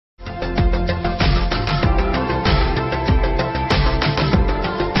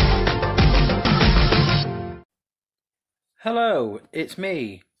Hello, it's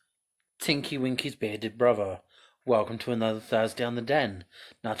me, Tinky Winky's bearded brother. Welcome to another Thursday on the Den.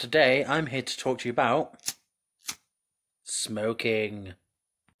 Now today I'm here to talk to you about smoking.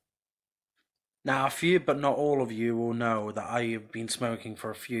 Now a few but not all of you will know that I have been smoking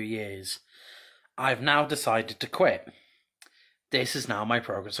for a few years. I've now decided to quit. This is now my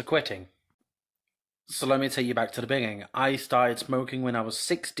progress of quitting. So let me take you back to the beginning. I started smoking when I was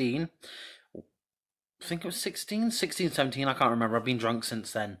 16. I think it was 16, 17, I can't remember. I've been drunk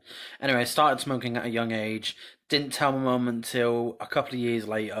since then. Anyway, I started smoking at a young age. Didn't tell my mum until a couple of years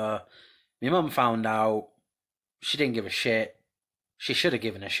later. My mum found out. She didn't give a shit. She should have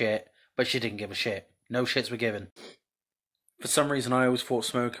given a shit, but she didn't give a shit. No shits were given. For some reason, I always thought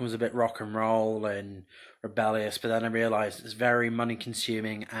smoking was a bit rock and roll and rebellious, but then I realised it's very money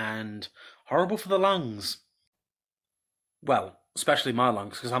consuming and horrible for the lungs. Well, especially my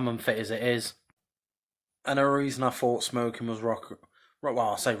lungs, because I'm unfit as it is. Another reason I thought smoking was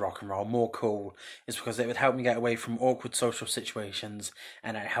I'll say rock and roll, more cool, is because it would help me get away from awkward social situations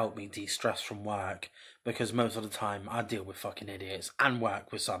and it helped me de-stress from work, because most of the time I deal with fucking idiots and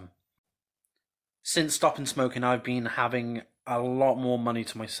work with some. Since stopping smoking, I've been having a lot more money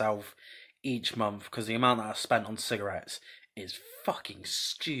to myself each month because the amount that I've spent on cigarettes is fucking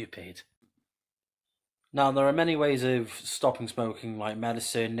stupid. Now, there are many ways of stopping smoking, like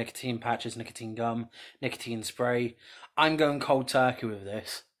medicine, nicotine patches, nicotine gum, nicotine spray. I'm going cold turkey with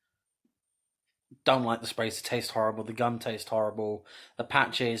this. Don't like the sprays, they taste horrible, the gum tastes horrible, the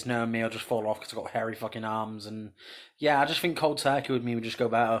patches, no, me, I'll just fall off because I've got hairy fucking arms, and yeah, I just think cold turkey with me would just go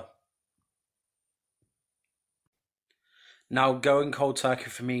better. Now, going cold turkey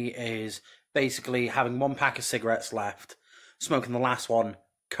for me is basically having one pack of cigarettes left, smoking the last one,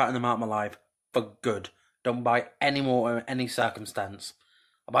 cutting them out of my life for good. Don't buy any more in any circumstance.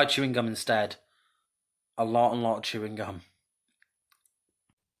 I buy chewing gum instead. A lot of chewing gum.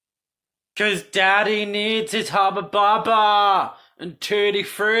 'Cause daddy needs his Hubba Bubba and Tutti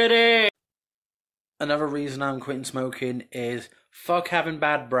Frutti. Another reason I'm quitting smoking is fuck having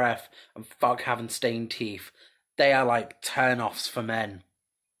bad breath and fuck having stained teeth. They are like turn-offs for men,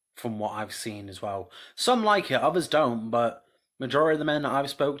 from what I've seen as well. Some like it, others don't, but majority of the men that I've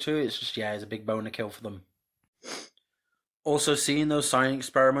spoke to, it's just, yeah, it's a big boner kill for them. Also, seeing those science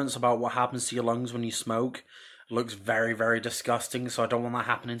experiments about what happens to your lungs when you smoke looks very, very disgusting, so I don't want that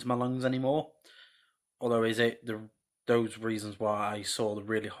happening to my lungs anymore. Although, is it those reasons why I saw the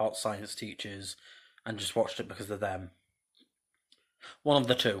really hot science teachers and just watched it because of them? One of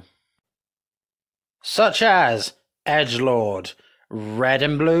the two. Such as Edgelord, Red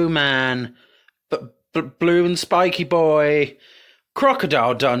and Blue Man, Blue and Spiky Boy,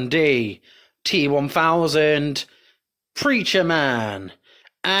 Crocodile Dundee, T-1000, Preacher Man,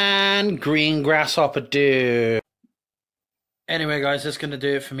 and Green Grasshopper Dude. Anyway, guys, that's going to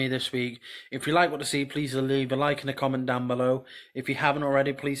do it for me this week. If you like what to see, please leave a like and a comment down below. If you haven't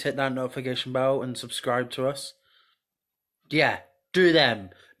already, please hit that notification bell and subscribe to us. Yeah, do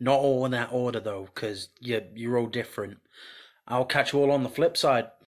them. Not all in that order, though, because you're all different. I'll catch you all on the flip side.